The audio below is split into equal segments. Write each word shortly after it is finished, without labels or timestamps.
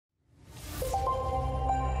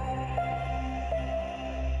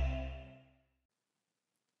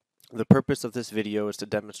The purpose of this video is to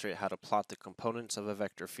demonstrate how to plot the components of a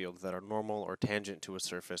vector field that are normal or tangent to a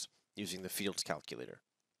surface using the fields calculator.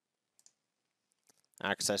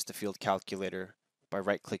 Access the field calculator by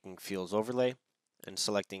right-clicking Fields Overlay and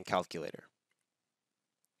selecting Calculator.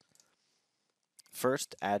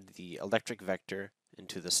 First, add the electric vector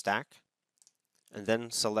into the stack, and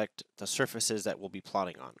then select the surfaces that we'll be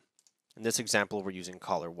plotting on. In this example, we're using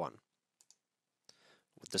collar 1.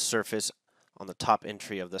 With the surface on the top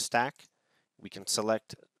entry of the stack, we can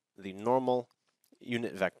select the normal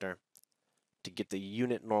unit vector to get the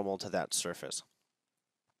unit normal to that surface.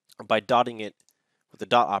 By dotting it with the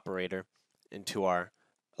dot operator into our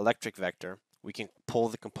electric vector, we can pull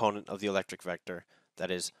the component of the electric vector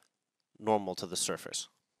that is normal to the surface.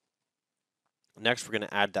 Next, we're going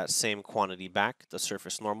to add that same quantity back, the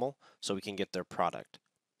surface normal, so we can get their product.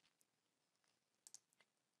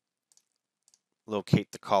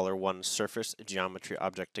 Locate the collar 1 surface geometry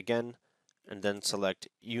object again, and then select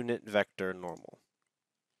unit vector normal.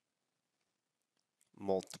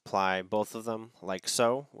 Multiply both of them like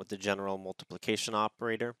so with the general multiplication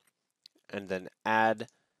operator, and then add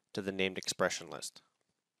to the named expression list.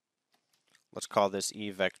 Let's call this E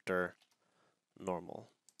vector normal.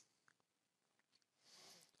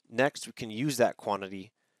 Next, we can use that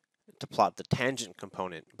quantity to plot the tangent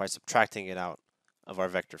component by subtracting it out of our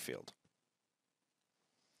vector field.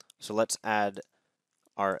 So let's add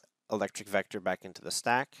our electric vector back into the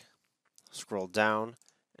stack, scroll down,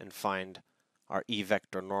 and find our E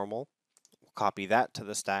vector normal. We'll copy that to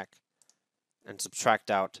the stack and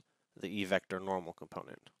subtract out the E vector normal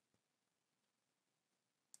component.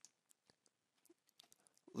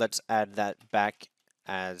 Let's add that back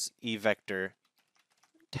as E vector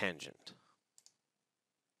tangent.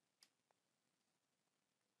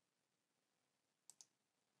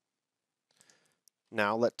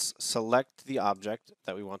 Now let's select the object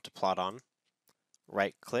that we want to plot on,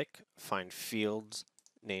 right-click, find Fields,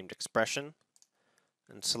 Named Expression,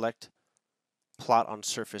 and select Plot on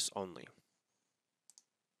Surface Only.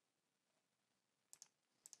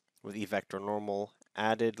 With E vector normal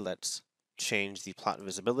added, let's change the plot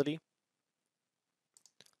visibility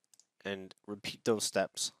and repeat those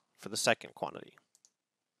steps for the second quantity.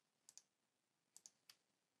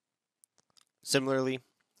 Similarly,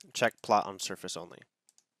 check plot on surface only.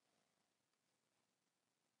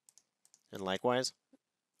 And likewise,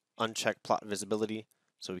 uncheck plot visibility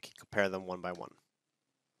so we can compare them one by one.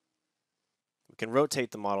 We can rotate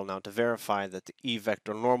the model now to verify that the E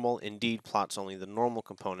vector normal indeed plots only the normal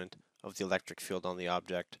component of the electric field on the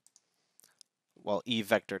object, while E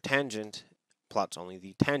vector tangent plots only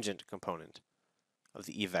the tangent component of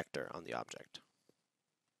the E vector on the object.